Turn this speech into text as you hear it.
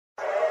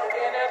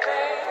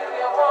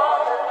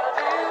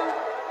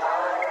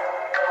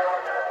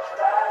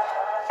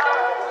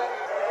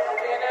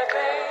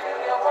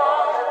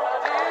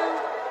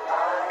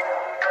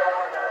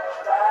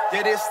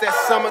Yeah, this that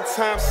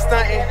summertime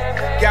stunting.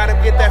 Gotta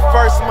get that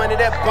first money,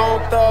 that Bone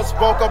Thugs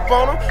woke up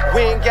on them.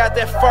 We ain't got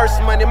that first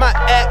money. My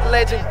act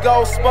legend,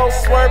 gold spoke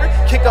swerving,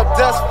 kick up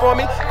dust for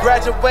me.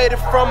 Graduated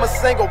from a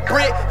single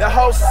brick. The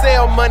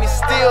wholesale money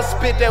still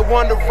spit that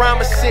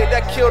Wonderama shit.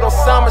 That killed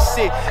Osama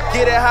shit.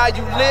 Get it how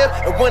you live,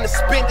 and when to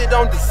spend it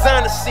on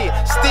designer shit.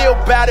 Still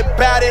bout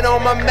it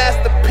on my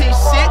masterpiece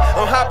shit.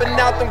 I'm hopping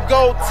out them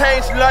gold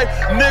tanks like,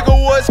 nigga,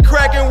 what's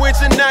cracking with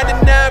your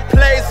 99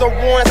 plays or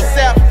Warren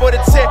Sapp for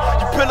the 10.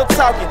 You pillow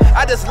talking,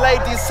 I just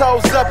laid these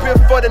hoes up here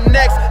for the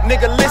next.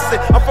 Nigga, listen,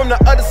 I'm from the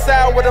other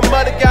side where the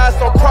other guys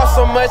don't cross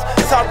so much.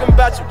 Talking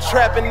about you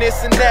trapping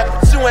this and that,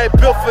 but you ain't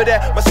built for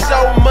that. My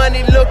show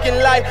money looking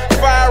like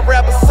fire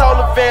rapper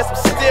solar vans. I'm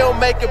still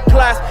making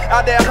plots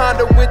out there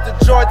Honda with the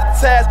Georgia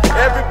tats.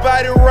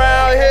 Everybody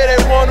around here,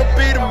 they wanna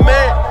be the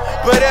man,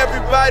 but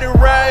everybody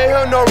around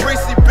here know Reese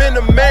been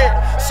the man.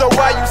 So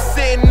why you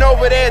sitting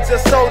over there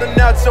just holding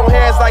out your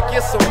hands like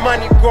it's some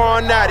money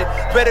growing out it?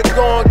 Better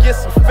go and get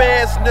some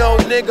fans, no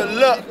nigga,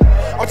 look.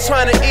 I'm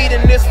trying to eat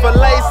in this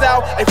fillets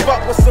out. Hey,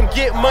 fuck with some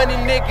get money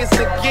niggas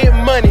and get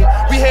money.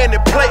 We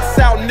handing plates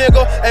out,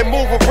 nigga, and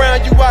move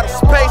around you out of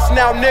space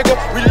now, nigga.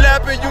 We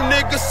lapping you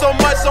niggas so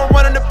much, I'm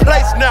running the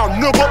place now,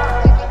 nigga.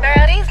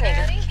 Girl, these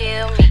niggas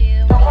kill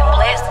me.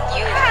 Bless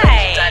you.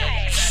 Right.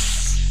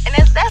 And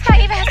that's not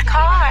even his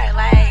car.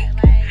 Like,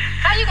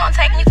 how you gonna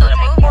take me to the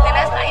movies and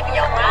that's not even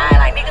your ride?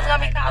 Like, niggas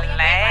gonna be calling you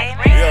like,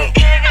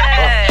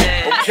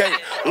 okay,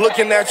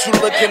 looking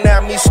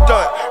at me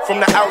stunt from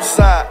the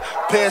outside.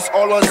 Pants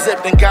all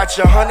unzipped and got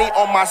your honey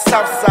on my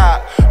south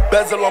side.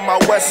 Bezel on my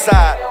west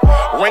side,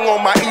 ring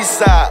on my east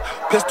side.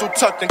 Pistol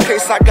tucked in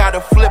case I gotta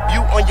flip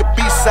you on your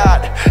B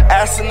side.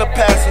 Ass in the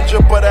passenger,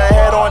 but her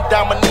head on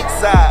Dominique's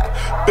side.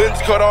 Benz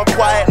cut on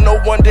quiet,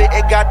 no wonder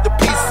it got the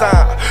peace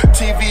sign.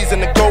 TVs in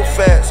the go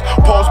fast.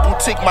 Paul's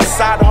boutique, my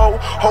side hoe,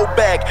 whole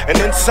bag, and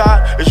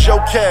inside is your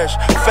cash.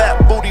 Fat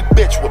booty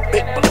bitch with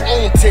big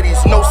balloon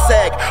titties, no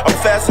sag. I'm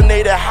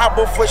fascinated how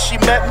before she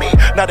met me,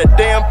 not a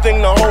damn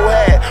thing the hoe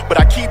had. But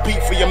I keep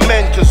heat for your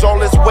men, cause all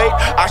this weight,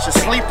 I should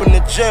sleep in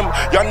the gym.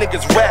 Y'all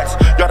niggas rats,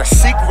 y'all the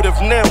secretive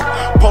nymph.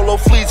 Polo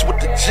fleets with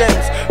the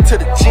gems, to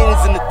the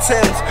jeans and the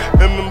Timbs.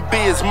 M&B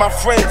is my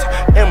friends,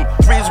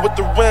 M3s with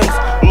the rims.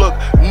 Look,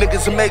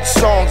 niggas make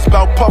songs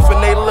about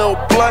puffing they little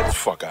blunt.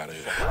 Fuck out of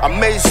here. I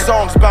made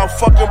songs about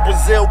fucking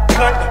Brazil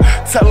cunt,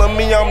 telling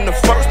me I'm the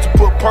first to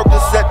put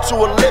Percocet to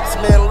her lips.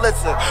 Man,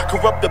 listen,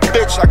 corrupt the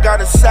bitch, I got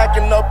her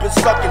sacking up and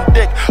sucking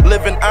dick.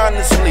 Living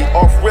honestly,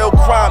 off real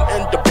crime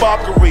and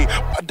debauchery.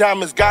 My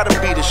diamonds gotta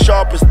be the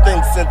sharpest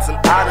thing since an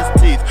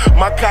oddest teeth.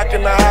 My cock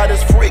and the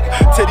hottest freak,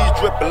 titties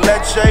dripping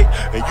leche,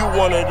 and you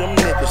one of them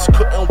niggas.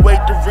 Couldn't wait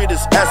to read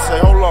this essay,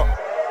 hold on.